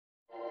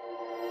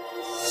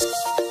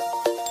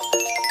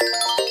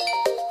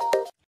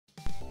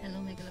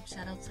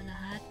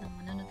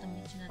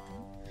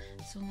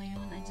So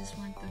ngayon, I just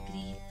want to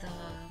greet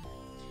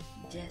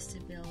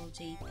Dyesebel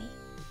JT.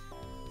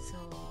 So,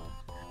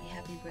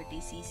 happy birthday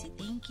Sisi.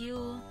 Thank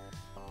you.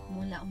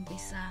 Mula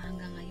umpisa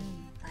hanggang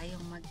ngayon,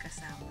 tayong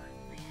magkasama.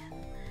 Ayan.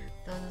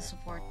 Todo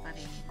support pa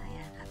rin.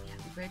 Ayan. Happy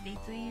birthday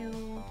to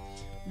you.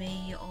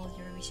 May all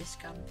your wishes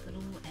come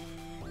true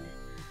and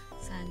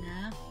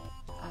sana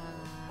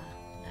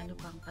lalo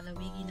pang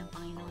palawigin ng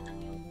Panginoon ng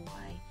iyong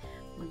buhay.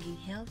 Maging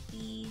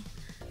healthy,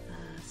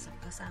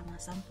 kasama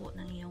 10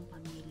 ng iyong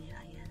pamilya.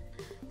 Ayan.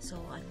 So,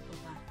 ano pa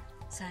ba?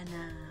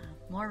 Sana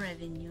more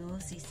revenue,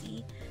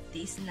 Sisi.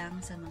 Tiis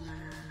lang sa mga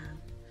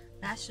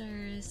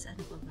bashers.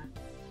 Ano pa ba?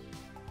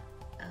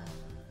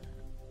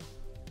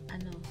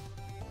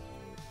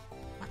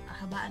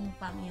 Habaan mo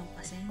pa ang iyong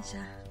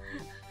pasensya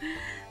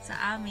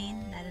sa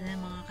amin, lalo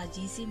na mga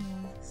ka-GC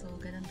mo. So,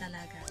 ganun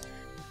talaga.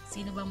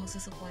 Sino ba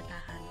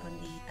magsusuportahan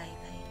kundi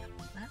tayo-tayo lang,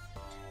 diba?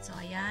 So,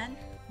 ayan.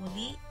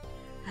 Muli,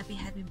 happy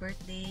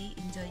birthday.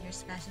 Enjoy your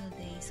special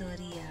day.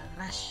 Sorry,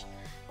 rush.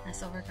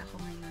 Nasa work ako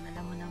ngayon.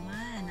 Alam mo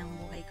naman, ang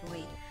buhay ko,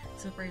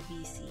 super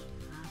busy.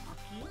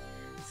 Okay?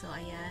 So,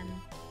 ayan.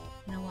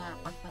 Nawa,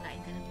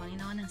 pagpalain ka ng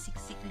Panginoon ng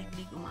siksik,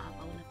 liglig,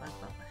 umaapaw na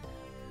pagpapala.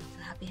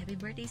 So, happy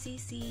birthday,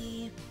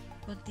 Sisi.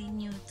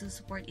 Continue to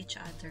support each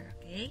other,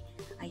 okay?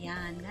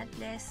 Ayan. God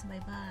bless.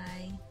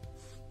 Bye-bye.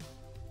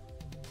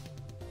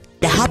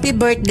 The happy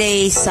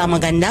birthday sa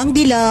magandang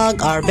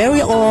dilag, our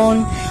very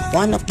own,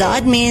 one of the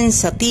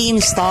admins sa Team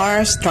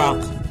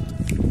Starstruck.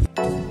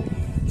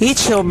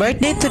 It's your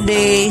birthday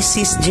today,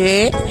 Sis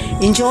J.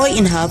 Enjoy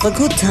and have a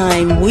good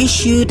time.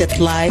 Wish you that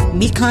life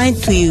be kind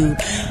to you.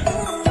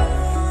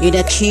 You'd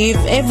achieve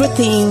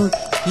everything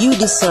you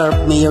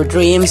deserve. May your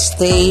dreams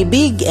stay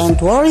big and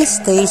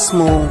worries stay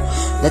small.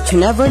 That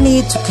you never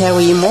need to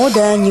carry more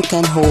than you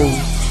can hold.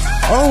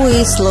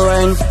 Always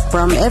learn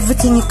from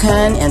everything you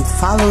can and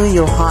follow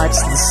your heart's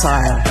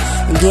desire.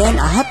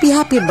 Again, a happy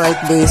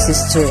birthday,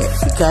 sister.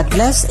 God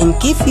bless and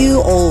keep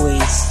you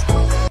always.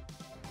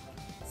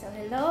 So,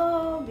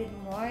 hello, good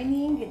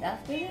morning, good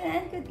afternoon,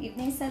 and good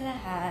evening sa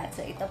lahat.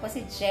 So, ito po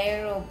si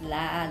Jero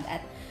Vlog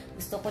at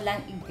gusto ko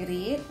lang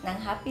i-greet ng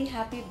happy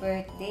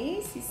birthday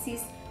si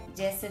Sis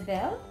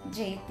Dyesebel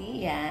JT.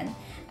 Yan.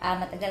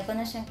 Matagal ko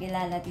na siyang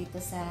kilala dito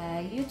sa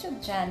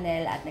YouTube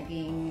channel at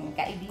naging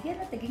kaibigan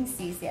at naging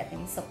sisi at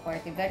naging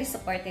supportive. Very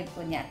supportive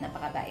po niya at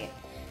napakabait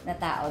na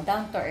tao.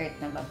 Down to earth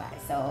na babae.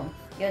 So,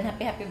 yun,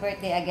 happy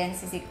birthday again,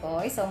 Sisi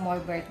Koy. So,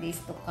 more birthdays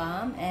to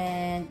come.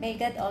 And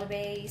may God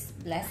always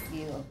bless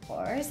you, of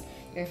course,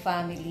 your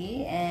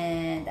family,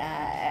 and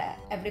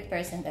every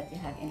person that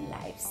you have in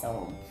life.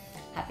 So,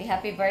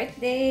 happy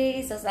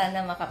birthday! So,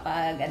 sana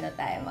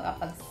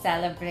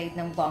makapag-celebrate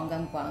ng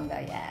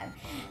bonggang-bongga yan.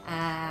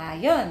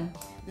 Yun,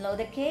 blow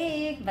the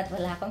cake, but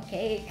wala akong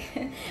cake.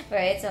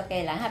 But it's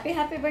okay lang. Happy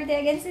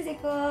birthday again, Sisi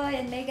Koy,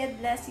 and may God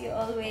bless you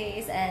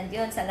always. And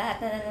yun, sa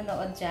lahat na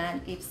nanonood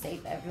dyan, keep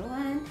safe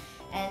everyone,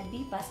 and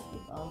be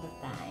positive all the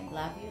time.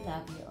 Love you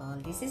all.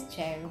 This is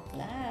Jero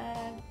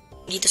Vlog.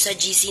 Dito sa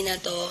GC na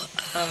to,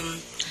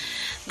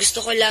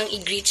 gusto ko lang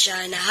i-greet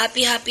siya na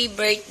happy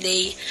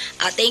birthday.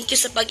 Thank you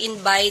sa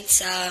pag-invite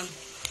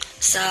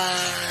sa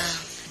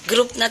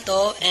group na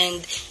to,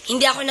 and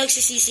hindi ako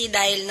nagsisisi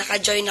dahil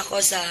naka-join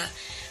ako sa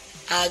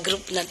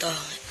group na to.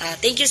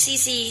 Thank you,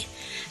 Sisi.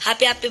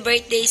 Happy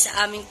birthday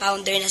sa aming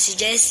founder na si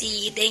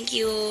Jessie. Thank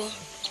you.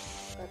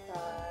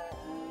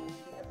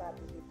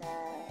 Binabati kita,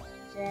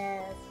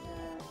 Jess,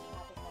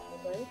 happy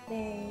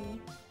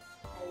birthday.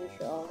 I wish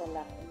you all the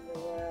luck in the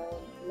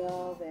world,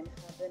 love and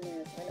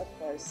happiness, and of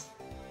course,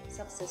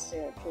 success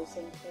to your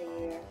chosen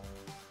career.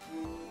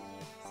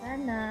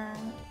 Sana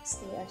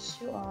stay as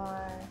you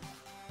are.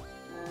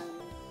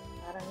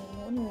 Parang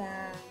noon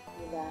lang,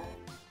 diba?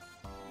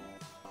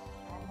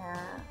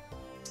 Sana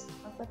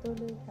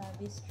magpatuloy ka,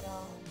 be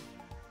strong.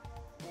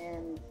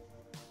 And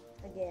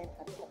again,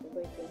 happy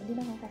birthday.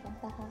 Hindi na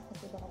kakanta ha,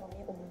 kasi baka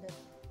mamaya umulan.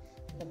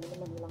 Alam mo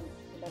naman lang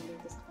ulan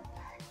dito sa kanta.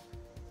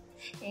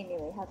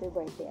 Anyway, happy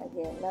birthday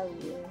again. Love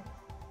you.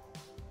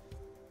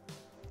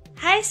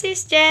 Hi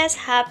Sis Jess!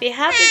 Happy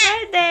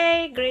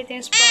birthday!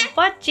 Greetings from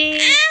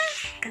Pochi!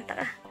 Kanta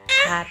ka.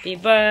 Happy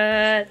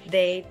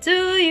birthday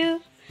to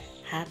you!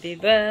 Happy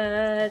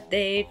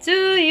birthday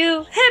to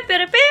you!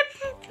 Happy pip!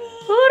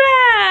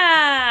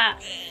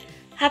 Hurrah!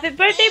 Happy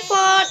birthday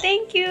po!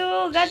 Thank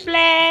you! God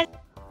bless!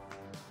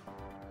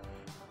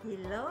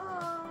 Hello!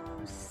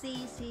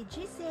 Sisi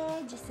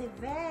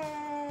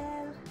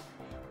Dyesebel!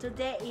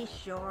 Today is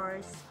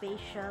your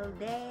special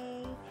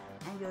day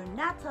and your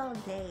natal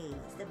day.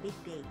 It's the big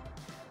day.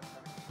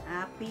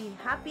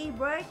 Happy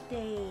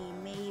birthday!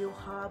 May you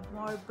have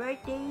more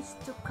birthdays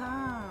to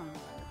come.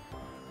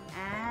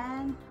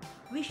 And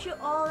wish you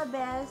all the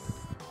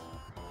best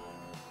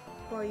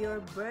for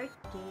your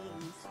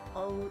birthdays.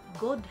 All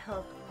good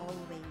health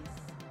always.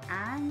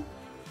 And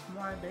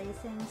more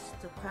blessings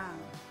to come.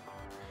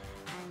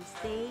 And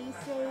stay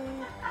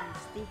safe and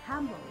stay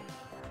humble.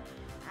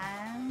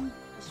 And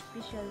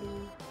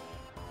especially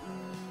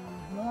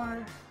more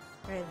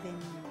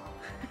revenue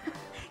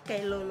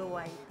kay Lolo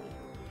Whitey.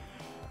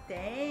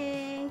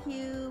 Thank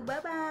you.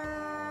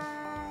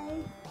 Bye-bye.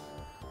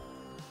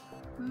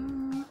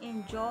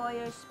 enjoy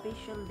your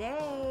special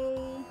day.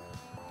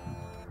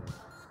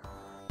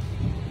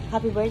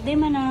 Happy birthday,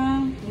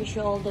 Manang. Wish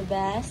you all the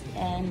best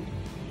and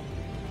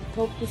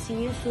hope to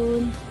see you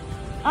soon.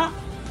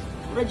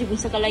 Radyo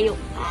sa kalayo.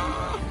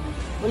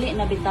 Uli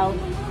na bitaw.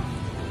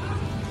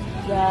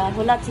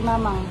 Hulat si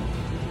Mamang.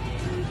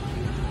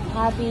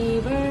 Happy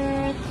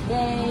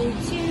birthday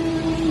to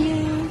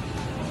you.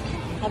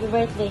 Happy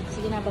birthday.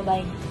 Sige na,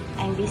 bye-bye.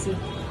 I'm busy.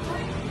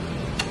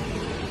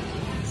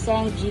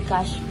 Send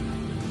Gcash.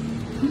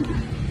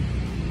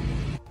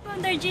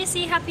 Wonder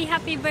JC,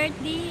 happy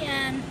birthday,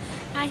 and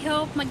I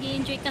hope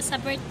mag-enjoy ka sa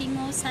birthday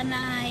mo.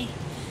 Sana ay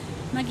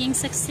maging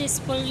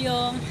successful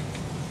yung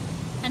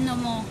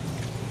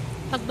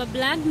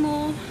pagbablog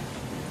mo.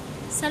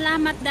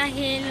 Salamat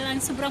dahil ang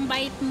sobrang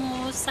bait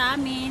mo sa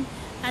amin,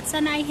 at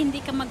sana ay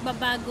hindi ka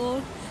magbabago,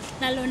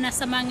 lalo na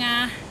sa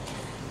mga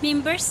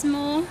members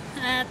mo,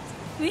 at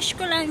wish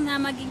ko lang na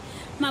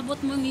mabot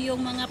mo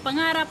yung mga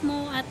pangarap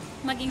mo at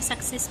maging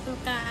successful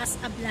ka as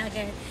a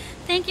vlogger.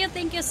 Thank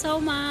you so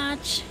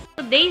much.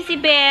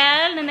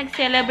 Dyesebel na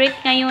nag-celebrate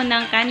ngayon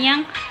ng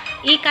kanyang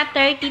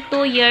ika-32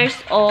 years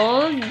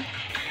old.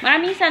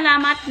 Maraming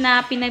salamat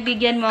na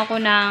pinagbigyan mo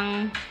ako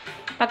ng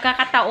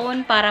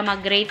pagkakataon para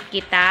mag-rate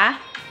kita.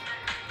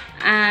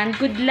 And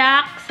good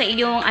luck sa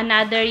iyong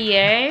another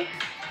year.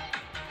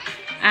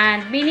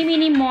 And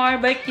many more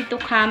birthday to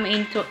come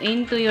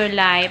into your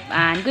life.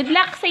 And good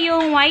luck sa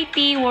iyong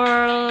YT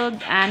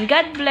world. And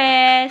God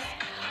bless.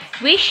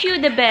 Wish you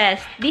the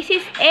best. This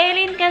is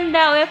Ellen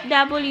Canda,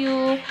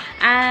 OFW.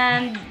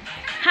 And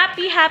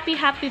happy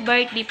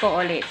birthday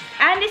po ulit.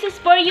 And this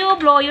is for you,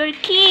 blow your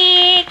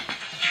cake.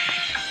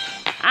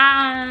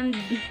 And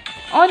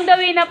on the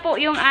way na po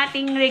yung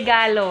ating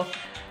regalo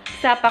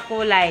sa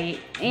pakulay.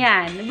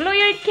 Ayan. Blow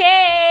your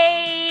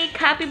cake.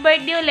 Happy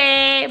birthday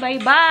ulit.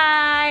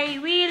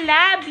 Bye-bye. We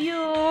love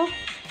you.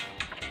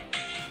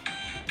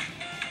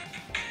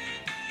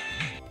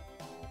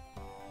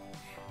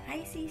 Hi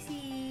Sisi!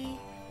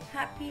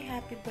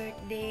 Happy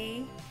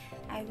birthday!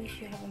 I wish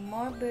you have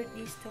more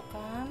birthdays to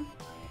come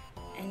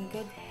and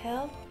good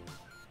health,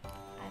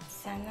 at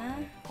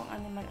sana kung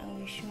ano man ang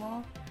wish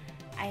mo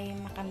ay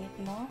makamit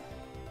mo.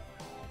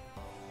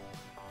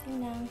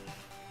 Yun lang.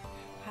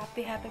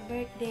 Happy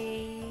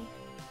birthday!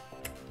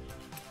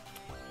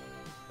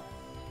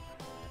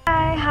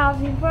 Hi,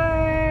 happy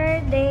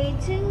birthday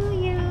to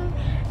you.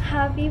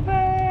 Happy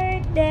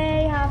birthday,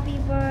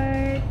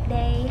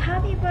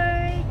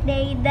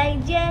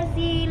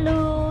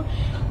 Dyesebel.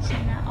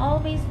 Sana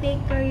always take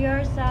care of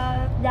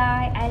yourself,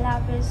 Dai. I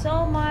love you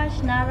so much.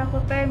 Nara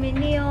ko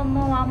perminio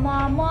mo,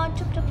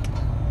 chup chup.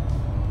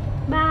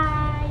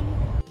 Bye.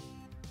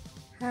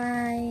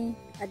 Hi,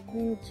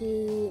 Admin G.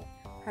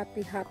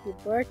 Happy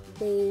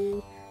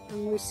birthday.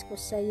 Ang wish ko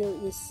sa iyo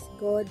is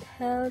good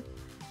health,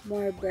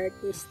 more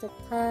birthdays to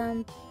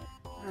come,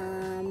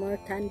 more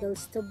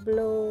candles to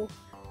blow.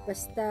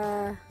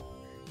 Basta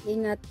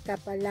ingat ka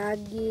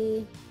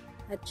palagi,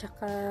 at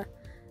saka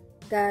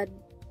God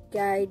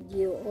guide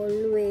you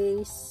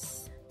always.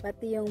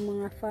 Pati yung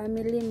mga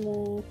family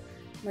mo,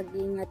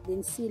 mag-ingat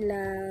din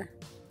sila.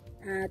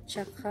 At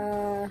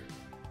saka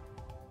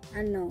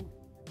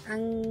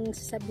ang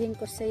sasabihin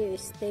ko sa iyo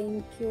is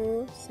thank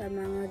you sa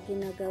mga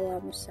ginagawa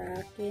mo sa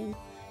akin.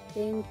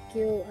 Thank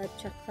you, at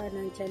saka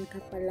nandyan ka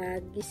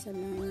palagi sa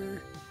mga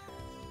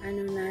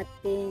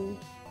natin.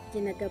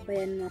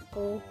 Ginagabayan mo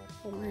ako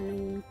kung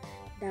anong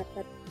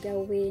dapat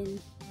gawin.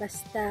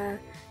 Basta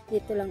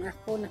dito lang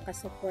ako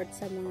nakasupport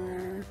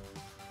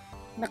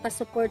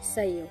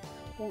sa iyo.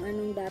 Kung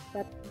anong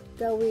dapat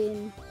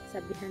gawin,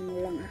 sabihan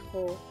mo lang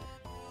ako.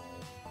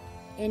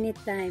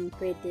 Anytime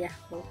pwede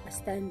ako,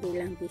 basta hindi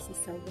lang busy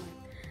sa work.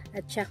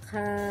 At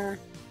saka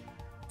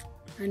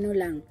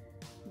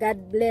God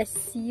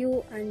bless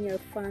you and your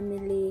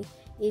family.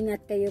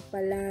 Ingat kayo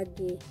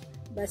palagi.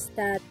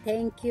 Basta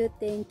thank you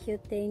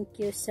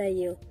sa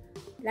iyo.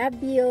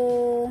 Love you.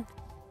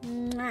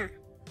 Mwah.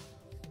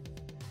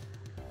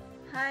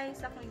 Hi,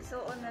 sa kong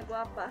igsuon nga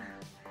gwapa.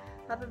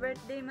 Happy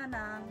birthday,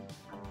 Manang.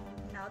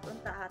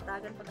 Naot-unta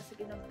hatagan pa kasi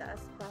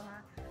ginugtaas pa nga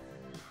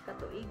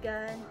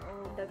katuigan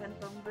o dagan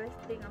pang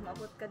birthday nga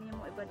maabot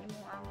kanimo iban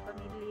imo ang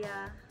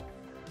pamilya.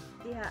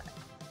 Diha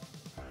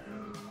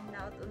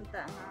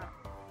naot-unta nga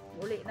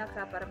muli na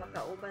ka para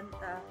makauban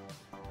ta.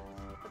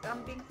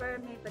 Pag-amping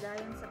permi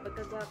padayon sa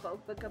pagkagwapa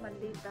ug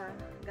pagkamandita.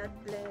 God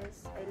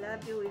bless. I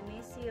love you. We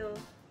miss you.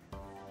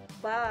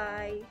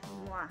 Bye.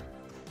 Mwah.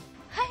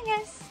 Hi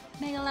guys!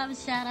 Mega love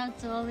shoutout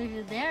to all of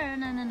you there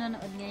na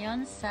nanonood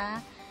ngayon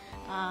sa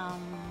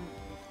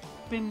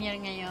premiere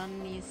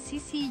ngayon ni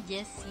Sisi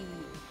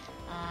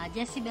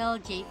Dyesebel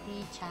JT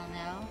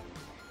channel.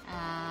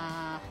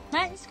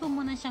 Nais ko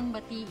muna siyang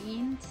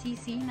batiin.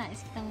 Sisi,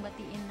 nais kitang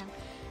batiin ng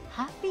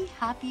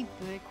happy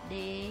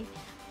birthday.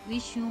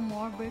 Wish you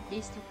more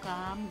birthdays to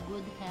come,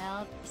 good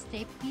health,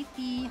 stay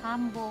pretty,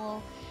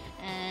 humble,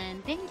 and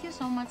thank you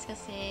so much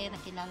kasi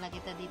nakilala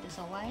kita dito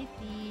sa YT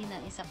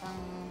na isa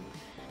kang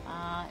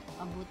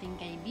mabuting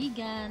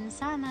kaibigan.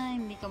 Sana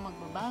hindi ka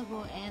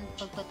magbabago and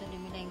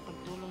pagpatuloy mo lang yung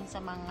pagtulong sa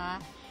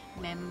mga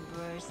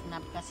members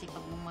na kasi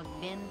pag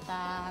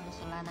magbenta,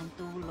 gusto lang ng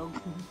tulog.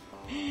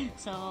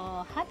 So,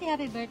 happy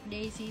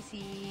birthday,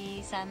 Sisi.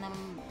 Sana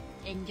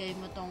enjoy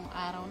mo tong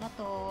araw na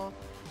to.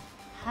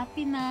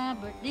 Happy na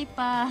birthday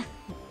pa.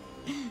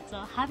 So,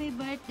 happy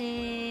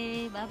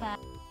birthday. Bye-bye.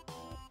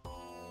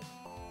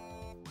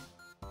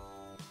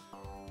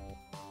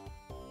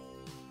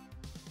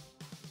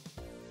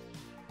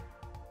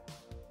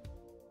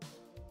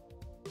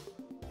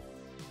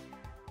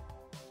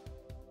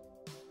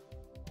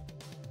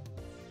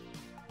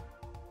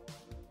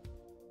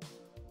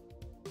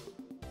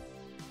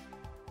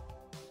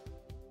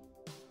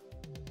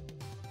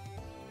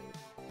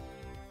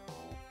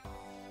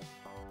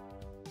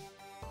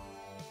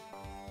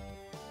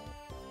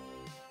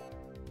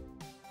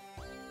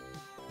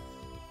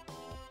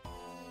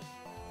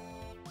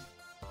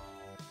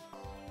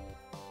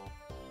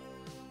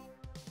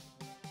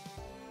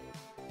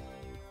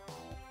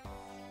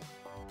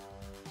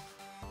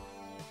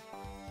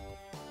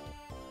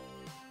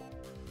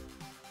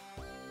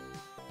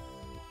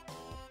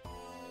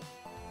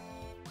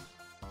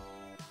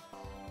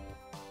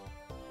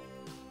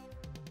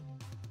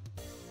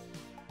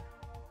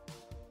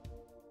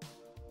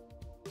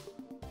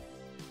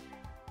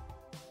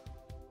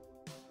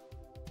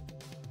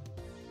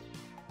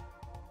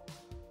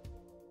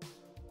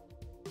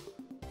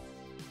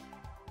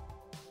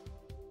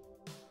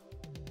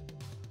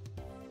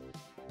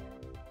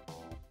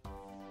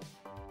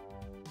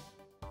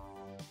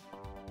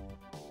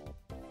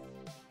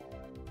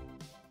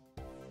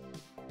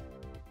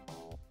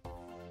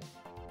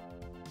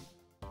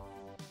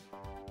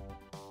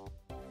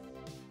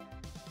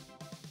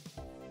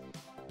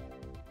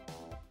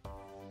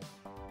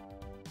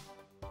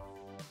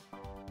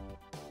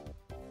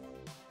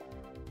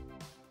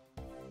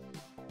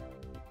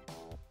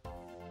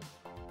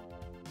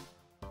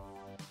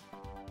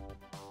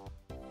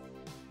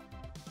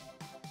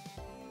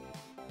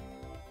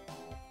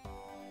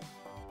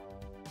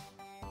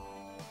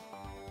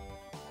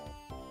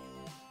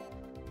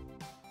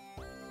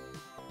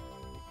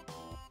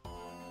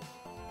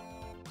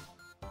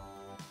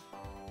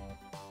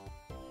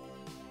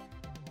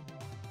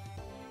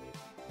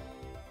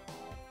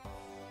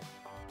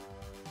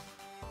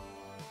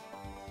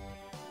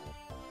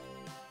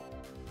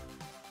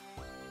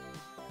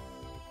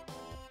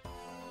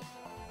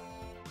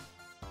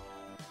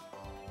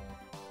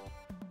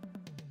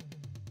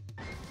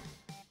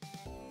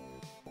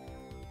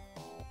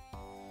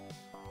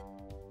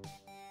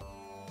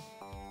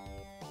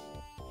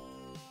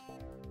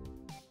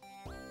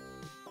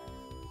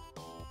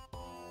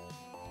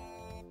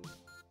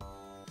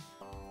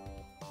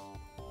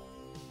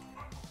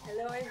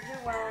 Hello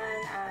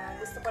everyone!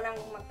 Gusto ko lang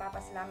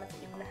magpapasalamat sa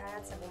inyong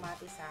lahat sa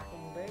bumati sa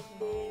aking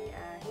birthday.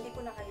 Hindi ko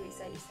na kayo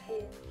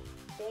isa-isahin.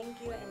 Thank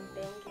you and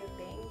thank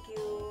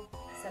you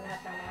sa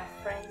lahat ng mga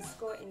friends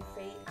ko in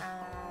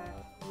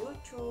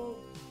YouTube.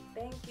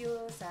 Thank you.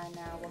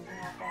 Sana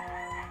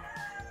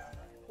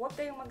huwag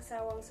kayong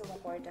magsawang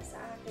sumuporta sa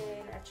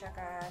akin at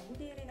saka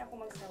hindi rin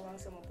ako magsawang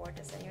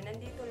sumuporta sa inyo.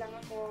 Nandito lang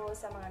ako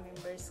sa mga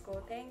members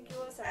ko. Thank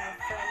you sa mga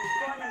friends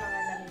ko na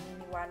mga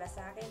naniniwala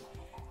sa akin.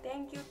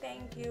 Thank you.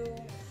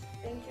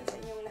 Thank you sa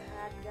inyong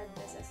lahat. God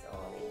bless us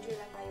all. Enjoy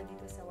lang tayo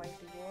dito sa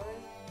YT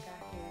World.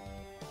 Kahit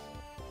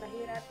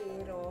mahirap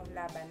pero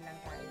laban lang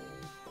tayo.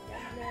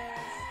 God bless.